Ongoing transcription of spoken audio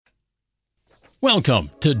Welcome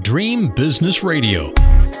to Dream Business Radio,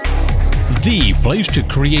 the place to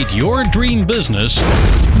create your dream business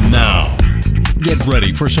now. Get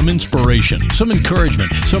ready for some inspiration, some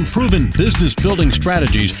encouragement, some proven business building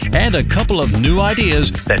strategies, and a couple of new ideas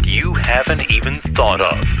that you haven't even thought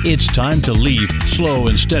of. It's time to leave slow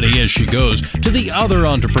and steady as she goes to the other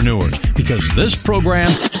entrepreneurs, because this program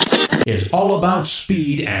is all about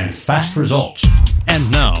speed and fast results. And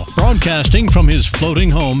now, broadcasting from his floating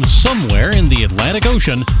home somewhere in the Atlantic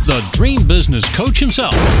Ocean, the Dream Business Coach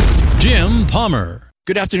himself, Jim Palmer.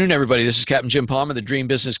 Good afternoon, everybody. This is Captain Jim Palmer, the Dream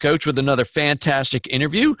Business Coach, with another fantastic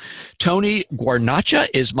interview. Tony Guarnaccia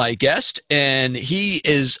is my guest, and he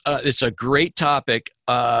is, it's a great topic,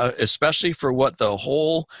 especially for what the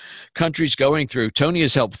whole country's going through. Tony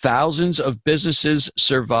has helped thousands of businesses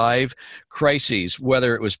survive crises,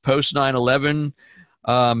 whether it was post 9/11,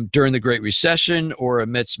 during the Great Recession, or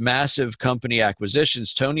amidst massive company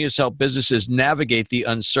acquisitions. Tony has helped businesses navigate the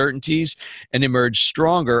uncertainties and emerge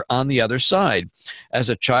stronger on the other side. As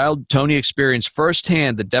a child, Tony experienced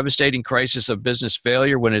firsthand the devastating crisis of business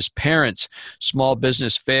failure when his parents' small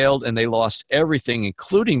business failed and they lost everything,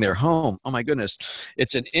 including their home. Oh my goodness.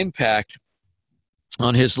 It's an impact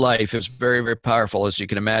on his life. It was very, very powerful, as you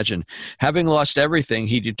can imagine. Having lost everything,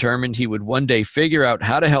 he determined he would one day figure out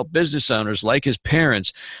how to help business owners like his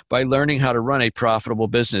parents by learning how to run a profitable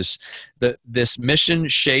business. This mission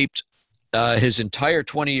shaped his entire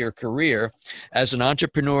 20-year career as an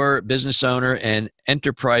entrepreneur, business owner, and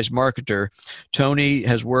enterprise marketer. Tony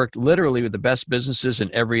has worked literally with the best businesses in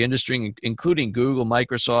every industry, including Google,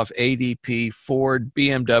 Microsoft, ADP, Ford,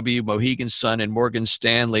 BMW, Mohegan Sun, and Morgan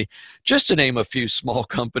Stanley, just to name a few small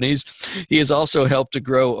companies. He has also helped to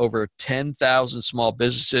grow over 10,000 small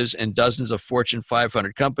businesses and dozens of Fortune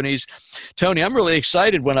 500 companies. Tony, I'm really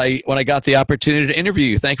excited when I got the opportunity to interview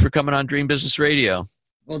you. Thanks for coming on Dream Business Radio.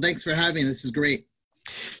 Well, thanks for having me. This is great.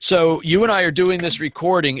 So you and I are doing this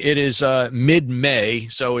recording. It is mid-May,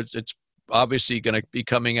 so it's obviously going to be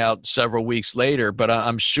coming out several weeks later, but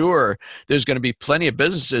I'm sure there's going to be plenty of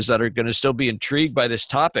businesses that are going to still be intrigued by this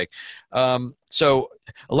topic. So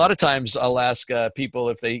a lot of times I'll ask people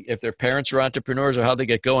if their parents are entrepreneurs or how they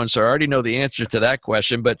get going. So I already know the answer to that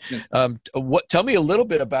question, but tell me a little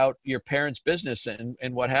bit about your parents' business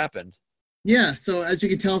and what happened. Yeah, so as you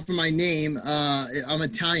can tell from my name, I'm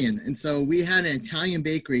Italian. And so we had an Italian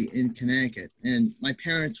bakery in Connecticut. And my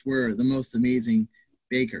parents were the most amazing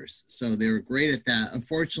bakers. So they were great at that.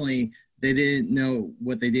 Unfortunately, they didn't know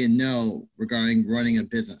what they didn't know regarding running a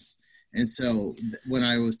business. And so when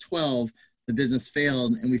I was 12, the business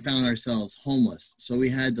failed and we found ourselves homeless. So we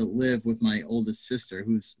had to live with my oldest sister,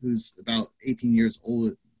 who's about 18 years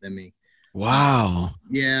older than me. Wow.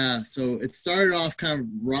 Yeah. So it started off kind of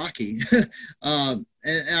rocky. And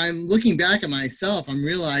I'm looking back at myself, I'm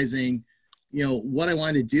realizing, what I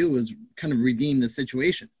wanted to do was kind of redeem the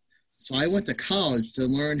situation. So I went to college to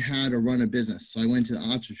learn how to run a business. So I went to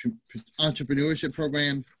the entrepreneurship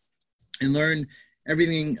program and learned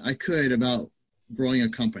everything I could about growing a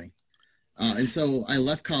company. And so I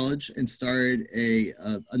left college and started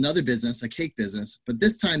another business, a cake business. But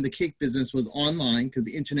this time the cake business was online because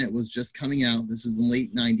the internet was just coming out. This was in the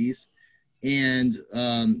late 90s. And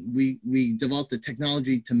we developed the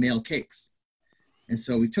technology to mail cakes. And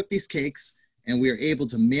so we took these cakes and we were able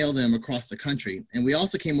to mail them across the country. And we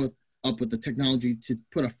also came up with the technology to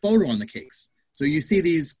put a photo on the cakes. So you see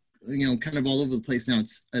these, kind of all over the place now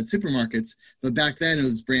at supermarkets. But back then it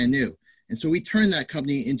was brand new. And so we turned that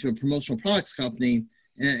company into a promotional products company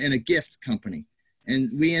and a gift company. And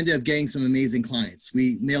we ended up getting some amazing clients.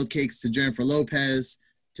 We mailed cakes to Jennifer Lopez,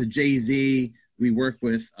 to Jay-Z. We worked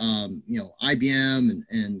with, IBM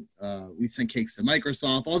and we sent cakes to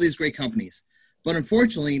Microsoft, all these great companies. But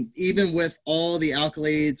unfortunately, even with all the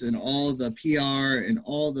accolades and all the PR and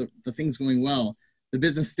all the things going well, the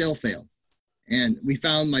business still failed. And we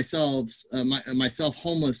found myself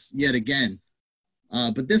homeless yet again.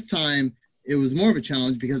 But this time, it was more of a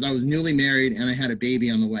challenge because I was newly married and I had a baby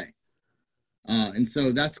on the way. And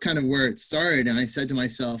so that's kind of where it started. And I said to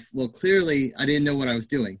myself, well, clearly I didn't know what I was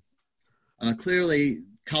doing. Clearly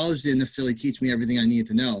college didn't necessarily teach me everything I needed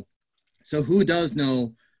to know. So who does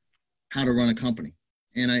know how to run a company?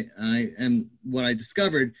 And what I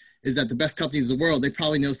discovered is that the best companies in the world, they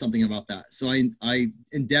probably know something about that. So I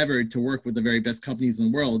endeavored to work with the very best companies in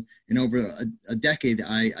the world. And over a decade,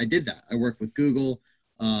 I did that. I worked with Google,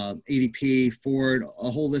 ADP, Ford,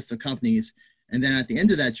 a whole list of companies. And then at the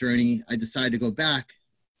end of that journey, I decided to go back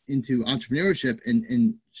into entrepreneurship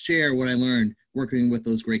and share what I learned working with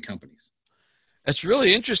those great companies. That's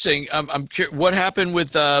really interesting. I'm curious, what happened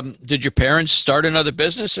with, did your parents start another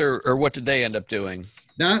business or what did they end up doing?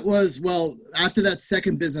 That was, well, after that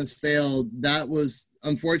second business failed, that was,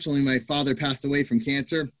 unfortunately, my father passed away from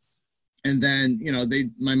cancer. And then,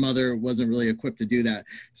 my mother wasn't really equipped to do that.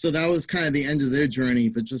 So that was kind of the end of their journey,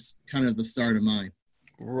 but just kind of the start of mine.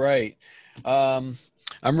 Right.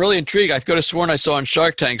 I'm really intrigued. I could have sworn I saw on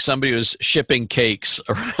Shark Tank somebody was shipping cakes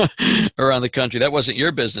around the country. That wasn't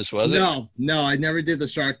your business, was it? No, I never did the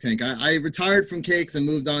Shark Tank. I retired from cakes and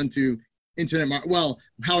moved on to internet. Well,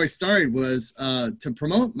 how I started was to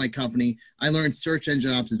promote my company. I learned search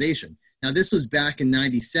engine optimization. Now, this was back in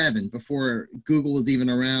 97, before Google was even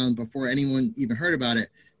around, before anyone even heard about it.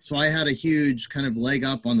 So I had a huge kind of leg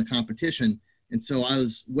up on the competition. And so I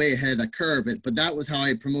was way ahead of that curve. But that was how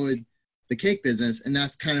I promoted the cake business. And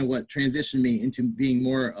that's kind of what transitioned me into being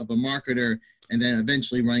more of a marketer and then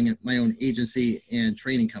eventually running my own agency and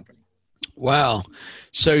training company. Wow.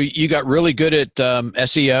 So you got really good at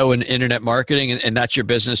SEO and internet marketing, and that's your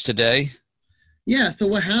business today? Yeah. So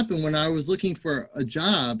what happened when I was looking for a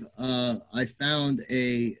job, I found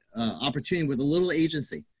a opportunity with a little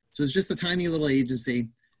agency. So it's just a tiny little agency.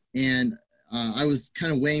 And I was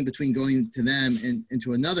kind of weighing between going to them and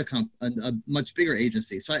into another a much bigger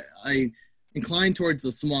agency. So I inclined towards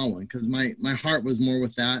the small one because my heart was more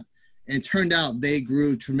with that. And it turned out they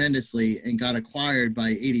grew tremendously and got acquired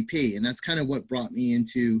by ADP. And that's kind of what brought me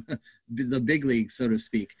into the big leagues, so to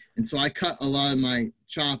speak. And so I cut a lot of my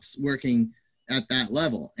chops working at that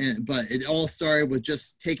level. But it all started with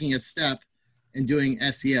just taking a step and doing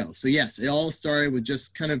SEO. So yes, it all started with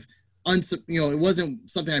just kind of, it wasn't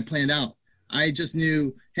something I planned out. I just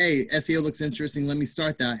knew, hey, SEO looks interesting. Let me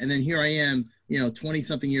start that. And then here I am, 20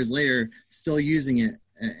 something years later, still using it.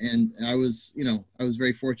 And I was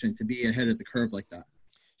very fortunate to be ahead of the curve like that.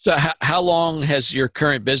 So how long has your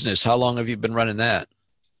current business, how long have you been running that?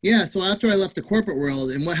 Yeah. So after I left the corporate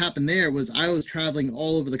world, and what happened there was I was traveling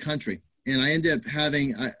all over the country. And I ended up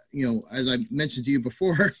having, as I mentioned to you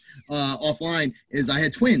before offline, is I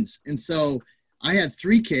had twins. And so I had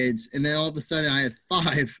 3 kids, and then all of a sudden I had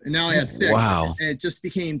 5, and now I have 6. Wow. And it just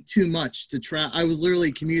became too much to travel. I was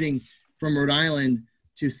literally commuting from Rhode Island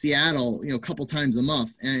to Seattle, a couple times a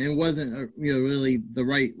month. And it wasn't really the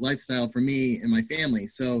right lifestyle for me and my family.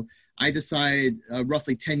 So I decided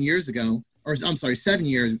roughly 10 years ago, or I'm sorry, 7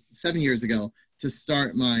 years ago, to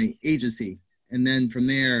start my agency. And then from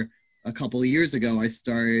there, a couple of years ago, I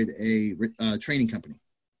started a training company.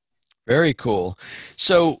 Very cool.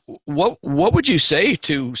 So what would you say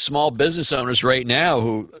to small business owners right now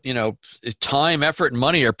who, time, effort, and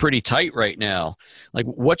money are pretty tight right now? Like,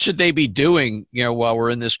 what should they be doing, while we're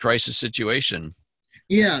in this crisis situation?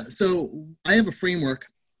 Yeah. So I have a framework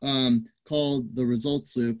called the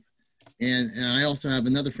Results Loop. And I also have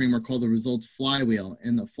another framework called the Results Flywheel.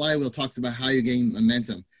 And the flywheel talks about how you gain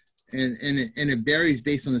momentum. And it varies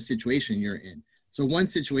based on the situation you're in. So one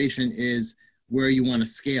situation is where you want to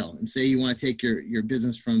scale, and say you want to take your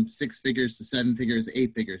business from 6 figures to 7 figures,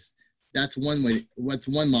 8 figures. That's one way. What's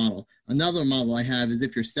one model? Another model I have is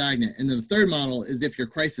if you're stagnant. And then the third model is if you're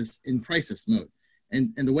in crisis mode.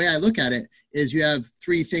 And the way I look at it is you have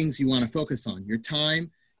 3 things you want to focus on: your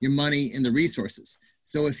time, your money, and the resources.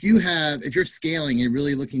 So if you're scaling and you're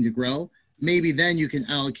really looking to grow, maybe then you can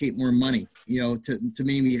allocate more money, to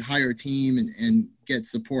maybe hire a team and get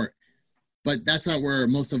support. But that's not where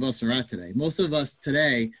most of us are at today. Most of us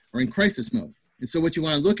today are in crisis mode. And so what you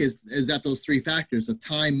want to look is at those 3 factors of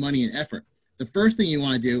time, money, and effort. The first thing you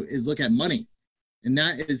want to do is look at money. And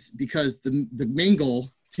that is because the main goal,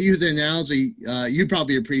 to use an analogy you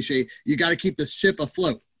probably appreciate, you got to keep the ship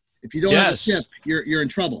afloat. If you don't have a ship, you're in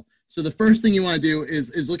trouble. So the first thing you want to do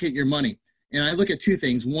is look at your money. And I look at 2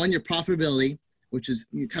 things. 1, your profitability, which is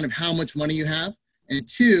kind of how much money you have. And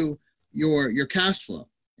 2, your cash flow.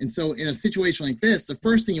 And so in a situation like this, the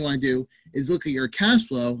first thing you want to do is look at your cash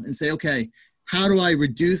flow and say, okay, how do I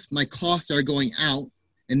reduce my costs that are going out?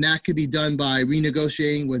 And that could be done by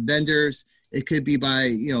renegotiating with vendors. It could be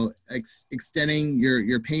by, extending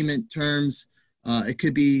your payment terms. It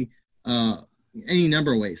could be any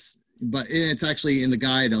number of ways. But it's actually in the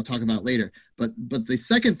guide I'll talk about later. But the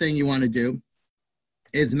second thing you want to do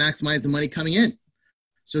is maximize the money coming in.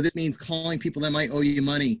 So this means calling people that might owe you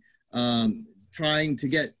money, trying to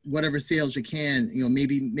get whatever sales you can,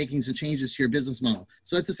 maybe making some changes to your business model.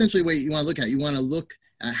 So that's essentially what you want to look at. You want to look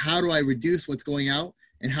at how do I reduce what's going out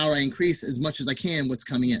and how do I increase as much as I can what's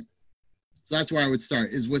coming in. So that's where I would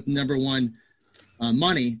start, is with number 1,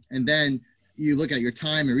 money. And then you look at your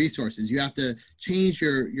time and resources. You have to change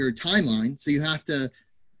your timeline. So you have to,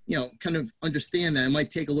 kind of understand that it might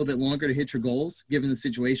take a little bit longer to hit your goals given the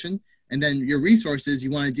situation. And then your resources,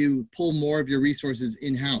 you want to pull more of your resources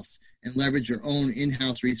in-house and leverage your own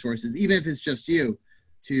in-house resources, even if it's just you,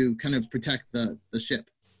 to kind of protect the ship.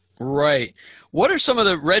 Right. What are some of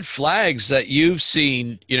the red flags that you've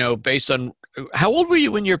seen, based on how old were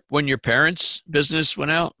you when your parents' business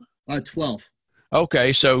went out? 12.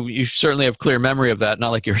 Okay, so you certainly have clear memory of that, not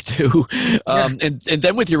like you're two. And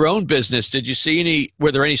then with your own business, did you see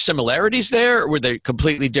were there any similarities there, or were they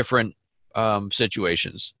completely different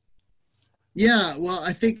situations? Yeah, well,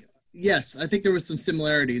 I think there were some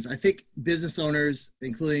similarities. I think business owners,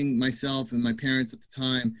 including myself and my parents at the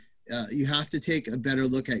time, you have to take a better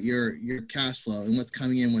look at your cash flow and what's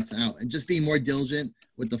coming in, what's out, and just being more diligent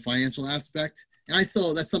with the financial aspect. And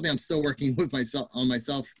that's something I'm still working with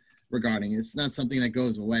myself regarding. It's not something that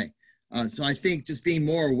goes away. So I think just being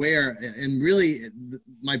more aware, and really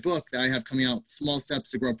my book that I have coming out, Small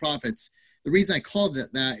Steps to Grow Profits, the reason I called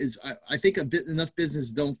it that is I think enough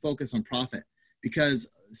businesses don't focus on profit, because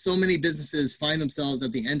so many businesses find themselves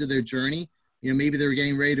at the end of their journey. Maybe they're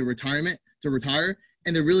getting ready to retire,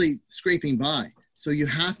 and they're really scraping by. So you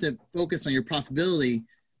have to focus on your profitability.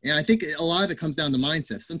 And I think a lot of it comes down to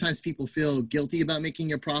mindset. Sometimes people feel guilty about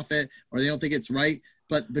making a profit, or they don't think it's right.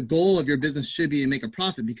 But the goal of your business should be to make a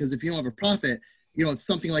profit, because if you don't have a profit, if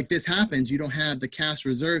something like this happens, you don't have the cash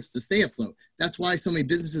reserves to stay afloat. That's why so many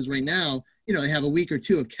businesses right now, they have a week or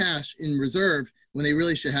two of cash in reserve when they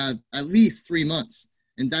really should have at least 3 months.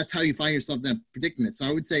 And that's how you find yourself in that predicament. So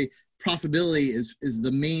I would say profitability is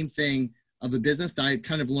the main thing of a business that I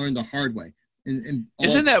kind of learned the hard way.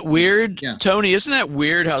 Isn't that weird, yeah. Tony? Isn't that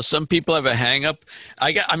weird how some people have a hang up?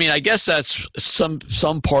 I guess that's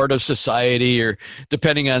some part of society, or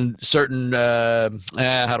depending on certain,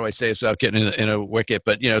 how do I say this without getting in a wicket,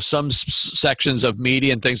 but some sections of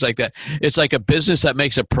media and things like that. It's like a business that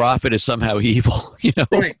makes a profit is somehow evil,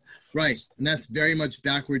 Right. And that's very much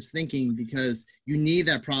backwards thinking, because you need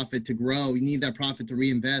that profit to grow. You need that profit to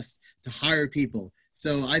reinvest, to hire people.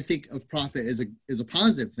 So I think of profit as a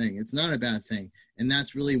positive thing. It's not a bad thing. And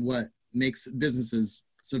that's really what makes businesses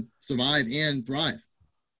survive and thrive.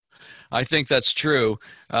 I think that's true.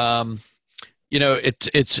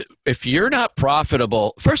 It's if you're not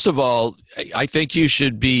profitable, first of all, I think you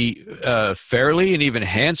should be fairly and even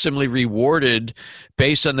handsomely rewarded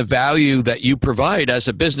based on the value that you provide as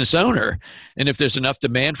a business owner. And if there's enough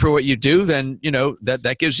demand for what you do, then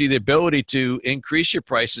that gives you the ability to increase your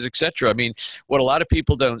prices, et cetera. I mean, what a lot of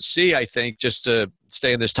people don't see, I think, just to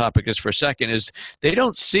stay on this topic just for a second, is they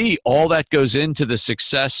don't see all that goes into the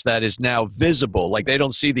success that is now visible. Like, they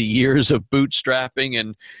don't see the years of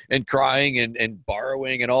bootstrapping and crying and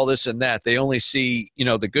borrowing and all this and that. They only see,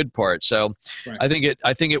 the good part. So right. I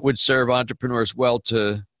think it would serve entrepreneurs well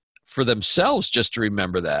for themselves just to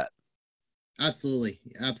remember that. Absolutely.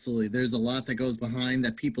 There's a lot that goes behind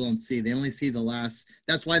that people don't see. They only see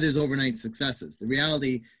that's why there's overnight successes. The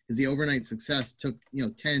reality is the overnight success took,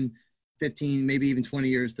 10, 15, maybe even 20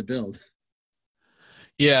 years to build.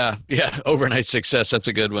 Yeah. Overnight success. That's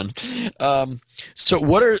a good one.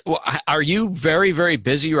 So are you very, very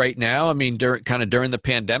busy right now? I mean, during the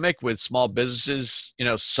pandemic with small businesses,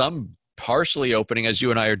 some partially opening as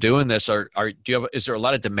you and I are doing this, is there a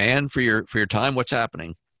lot of demand for your time? What's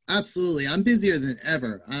happening? Absolutely. I'm busier than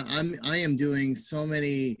ever. I am doing so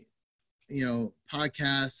many,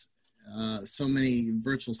 podcasts, so many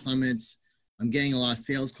virtual summits. I'm getting a lot of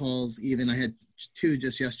sales calls. Even I had 2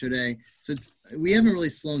 just yesterday. So we haven't really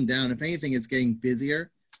slowed down. If anything, it's getting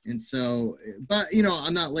busier. And so, but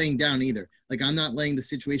I'm not laying down either. Like, I'm not letting the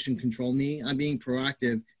situation control me. I'm being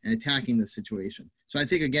proactive and attacking the situation. So I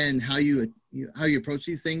think, again, how you approach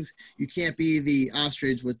these things, you can't be the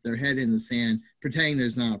ostrich with their head in the sand, pretending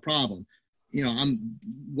there's not a problem. I'm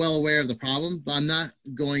well aware of the problem, but I'm not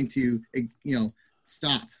going to,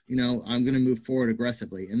 stop. I'm going to move forward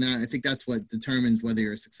aggressively. And I think that's what determines whether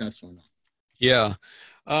you're successful or not. Yeah.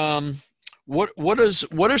 What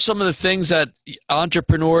are some of the things that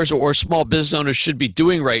entrepreneurs or small business owners should be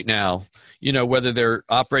doing right now? Whether they're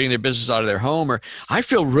operating their business out of their home, or I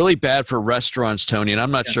feel really bad for restaurants, Tony, and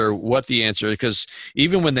I'm not sure what the answer is, because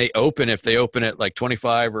even when if they open at like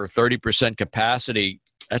 25 or 30% capacity,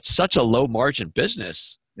 that's such a low margin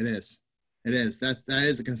business. It is. That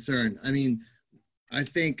is a concern. I mean, I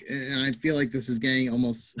think, and I feel like this is getting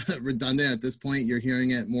almost redundant at this point. You're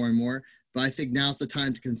hearing it more and more, but I think now's the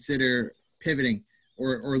time to consider pivoting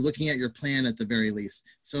or looking at your plan at the very least.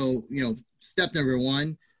 So, step number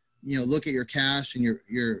 1, look at your cash and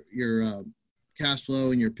your cash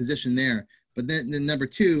flow and your position there. But then number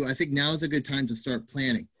 2, I think now is a good time to start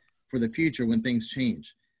planning for the future when things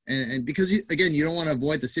change. And because, you don't want to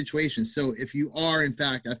avoid the situation. So if you are, in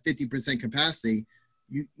fact, at 50% capacity,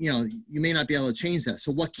 you may not be able to change that.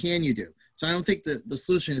 So what can you do? So I don't think the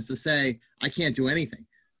solution is to say, I can't do anything.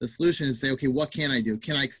 The solution is to say, okay, what can I do?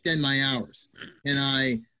 Can I extend my hours? Can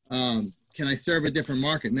I serve a different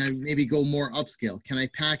market? Maybe go more upscale? Can I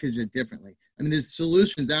package it differently? I mean, there's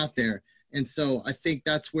solutions out there. And so I think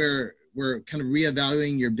that's where we're kind of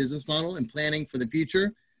reevaluating your business model and planning for the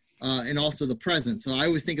future, and also the present. So I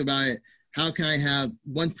always think about it, how can I have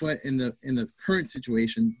one foot in the current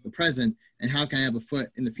situation, the present, and how can I have a foot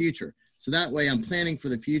in the future? So that way I'm planning for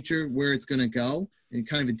the future, where it's going to go, and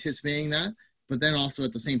kind of anticipating that. But then also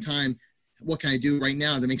at the same time, what can I do right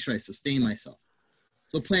now to make sure I sustain myself?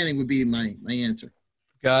 So planning would be my answer.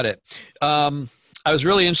 Got it. I was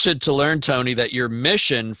really interested to learn, Tony, that your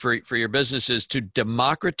mission for your business is to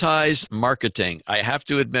democratize marketing. I have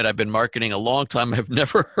to admit, I've been marketing a long time. I've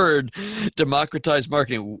never heard democratize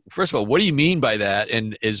marketing. First of all, what do you mean by that?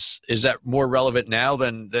 And is that more relevant now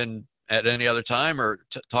than at any other time? Or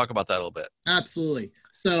talk about that a little bit. Absolutely.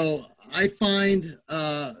 So I find,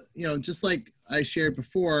 just like I shared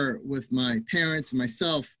before with my parents and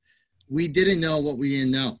myself, we didn't know what we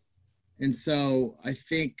didn't know. And so I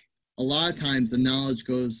think a lot of times the knowledge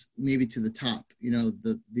goes maybe to the top,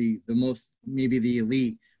 the most, maybe the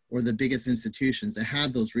elite or the biggest institutions that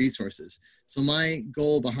have those resources. So my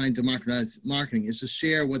goal behind democratized marketing is to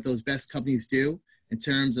share what those best companies do in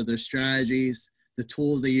terms of their strategies, the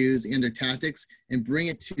tools they use, and their tactics, and bring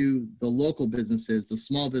it to the local businesses, the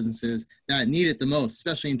small businesses that need it the most,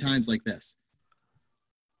 especially in times like this.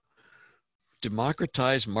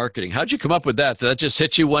 Democratize marketing. How'd you come up with that? Did that just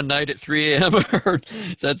hit you one night at 3 a.m. or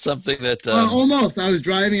is that something that? Almost. I was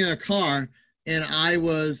driving in a car and I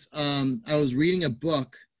was reading a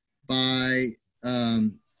book by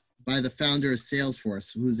the founder of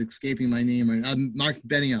Salesforce, who's escaping my name right now, Mark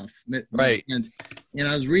Benioff. Right. And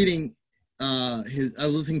I was reading I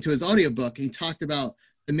was listening to his audiobook, and he talked about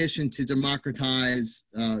the mission to democratize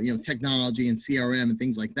technology and CRM and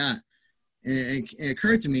things like that. And it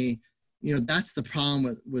occurred to me, that's the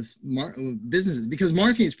problem with businesses, because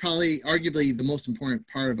marketing is probably arguably the most important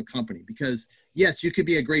part of a company. Because yes, you could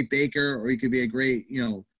be a great baker or you could be a great,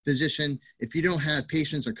 physician. If you don't have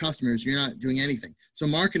patients or customers, you're not doing anything. So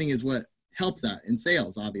marketing is what helps that, in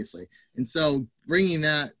sales, obviously. And so bringing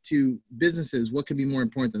that to businesses, what could be more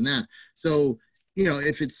important than that? So,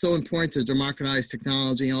 if it's so important to democratize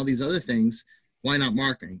technology and all these other things, why not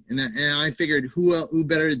marketing? And I figured who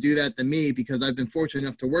better to do that than me, because I've been fortunate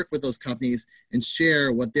enough to work with those companies and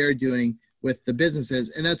share what they're doing with the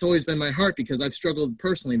businesses. And that's always been my heart, because I've struggled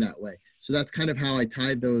personally that way. So that's kind of how I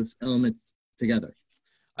tied those elements together.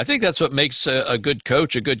 I think that's what makes a good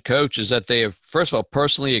coach is that they have, first of all,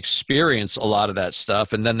 personally experienced a lot of that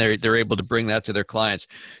stuff, and then they're able to bring that to their clients.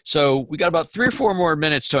 So we got about 3 or 4 more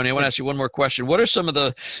minutes, Tony. I want to ask you one more question. What are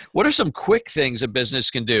some quick things a business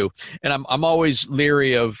can do? And I'm always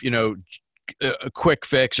leery of, a quick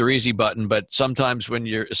fix or easy button, but sometimes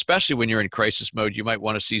especially when you're in crisis mode, you might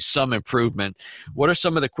want to see some improvement. What are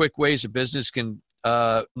some of the quick ways a business can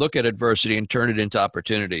look at adversity and turn it into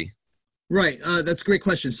opportunity? Right. That's a great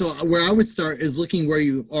question. So where I would start is looking where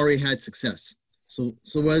you already had success. So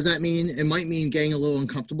what does that mean? It might mean getting a little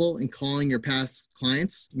uncomfortable and calling your past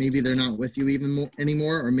clients. Maybe they're not with you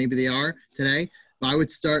anymore, or maybe they are today. But I would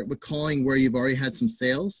start with calling where you've already had some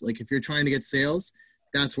sales. Like if you're trying to get sales,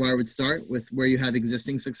 that's where I would start, with where you have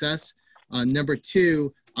existing success. Number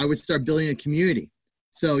 2, I would start building a community.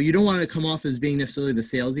 So you don't want to come off as being necessarily the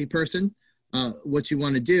salesy person. What you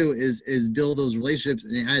want to do is build those relationships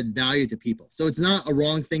and add value to people. So it's not a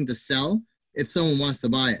wrong thing to sell if someone wants to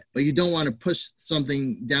buy it, but you don't want to push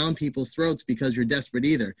something down people's throats because you're desperate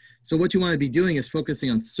either. So what you want to be doing is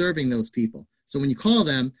focusing on serving those people. So when you call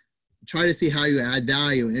them, try to see how you add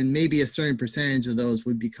value, and maybe a certain percentage of those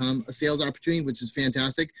would become a sales opportunity, which is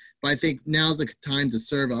fantastic. But I think now's the time to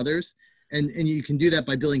serve others, and you can do that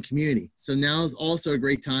by building community. So now is also a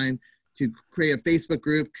great time to create a Facebook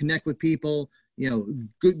group, connect with people,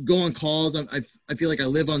 go on calls. I feel like I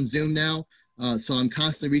live on Zoom now. So I'm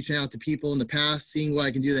constantly reaching out to people in the past, seeing what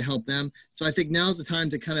I can do to help them. So I think now's the time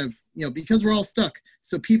to kind of, because we're all stuck,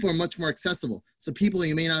 so people are much more accessible. So people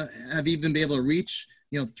you may not have even been able to reach,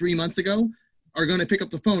 3 months ago are going to pick up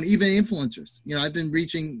the phone, even influencers. I've been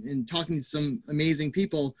reaching and talking to some amazing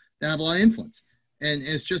people that have a lot of influence. And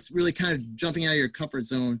it's just really kind of jumping out of your comfort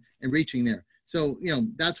zone and reaching there. So,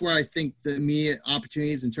 that's where I think the immediate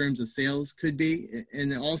opportunities in terms of sales could be.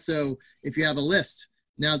 And also, if you have a list,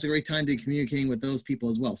 now's a great time to be communicating with those people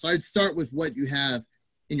as well. So I'd start with what you have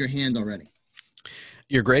in your hand already.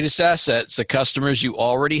 Your greatest assets, the customers you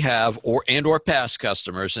already have, or past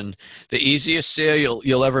customers, and the easiest sale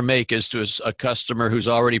you'll ever make is to a customer who's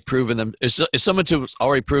already proven them is someone who's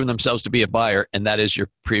already proven themselves to be a buyer, and that is your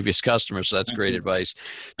previous customer. So that's great advice,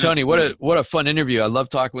 Tony. What a fun interview. I love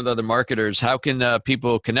talking with other marketers. How can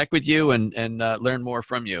people connect with you and learn more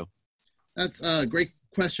from you? That's a great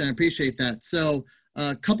question. I appreciate that. So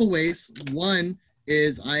a couple ways. One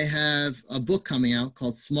is I have a book coming out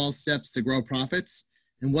called Small Steps to Grow Profits.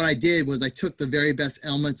 And what I did was I took the very best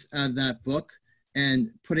elements of that book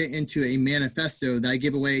and put it into a manifesto that I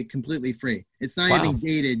give away completely free. It's not even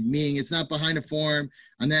gated, meaning it's not behind a form.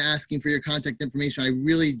 I'm not asking for your contact information. I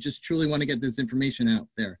really just truly want to get this information out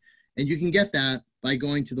there. And you can get that by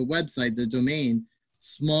going to the website, the domain,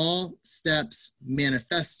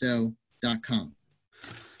 smallstepsmanifesto.com.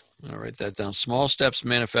 I'll write that down. Small Steps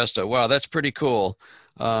Manifesto. Wow, that's pretty cool.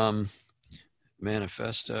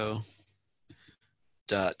 Manifesto.com.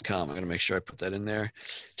 I'm going to make sure I put that in there.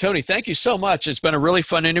 Tony, thank you so much. It's been a really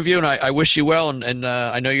fun interview, and I wish you well, and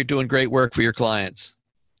I know you're doing great work for your clients.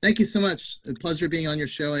 Thank you so much. A pleasure being on your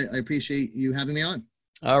show. I appreciate you having me on.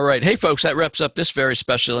 All right. Hey, folks, that wraps up this very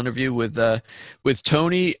special interview with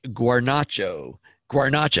Tony Guarnaccia.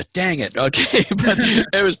 Guarnaccia, dang it. Okay, but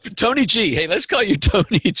it was Tony G. Hey, let's call you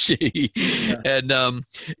Tony G. Yeah. And,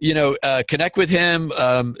 connect with him.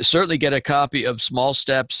 Certainly get a copy of Small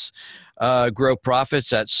Steps Grow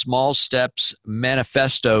Profits at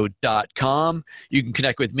smallstepsmanifesto.com. You can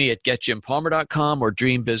connect with me at getjimpalmer.com or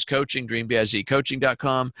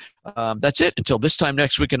dreambizcoaching.com. That's it. Until this time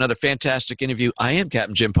next week, another fantastic interview. I am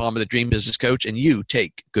Captain Jim Palmer, the Dream Business Coach, and you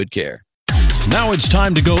take good care. Now it's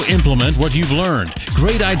time to go implement what you've learned.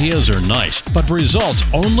 Great ideas are nice, but results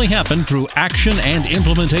only happen through action and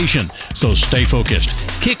implementation. So stay focused.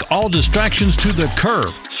 Kick all distractions to the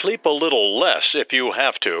curb. Sleep a little less if you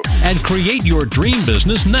have to. And create your dream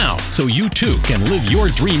business now so you too can live your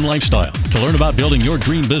dream lifestyle. To learn about building your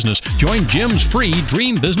dream business, join Jim's free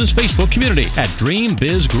Dream Business Facebook community at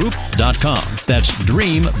dreambizgroup.com. That's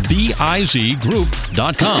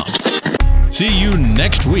dreambizgroup.com. See you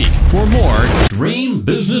next week for more Dream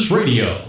Business Radio.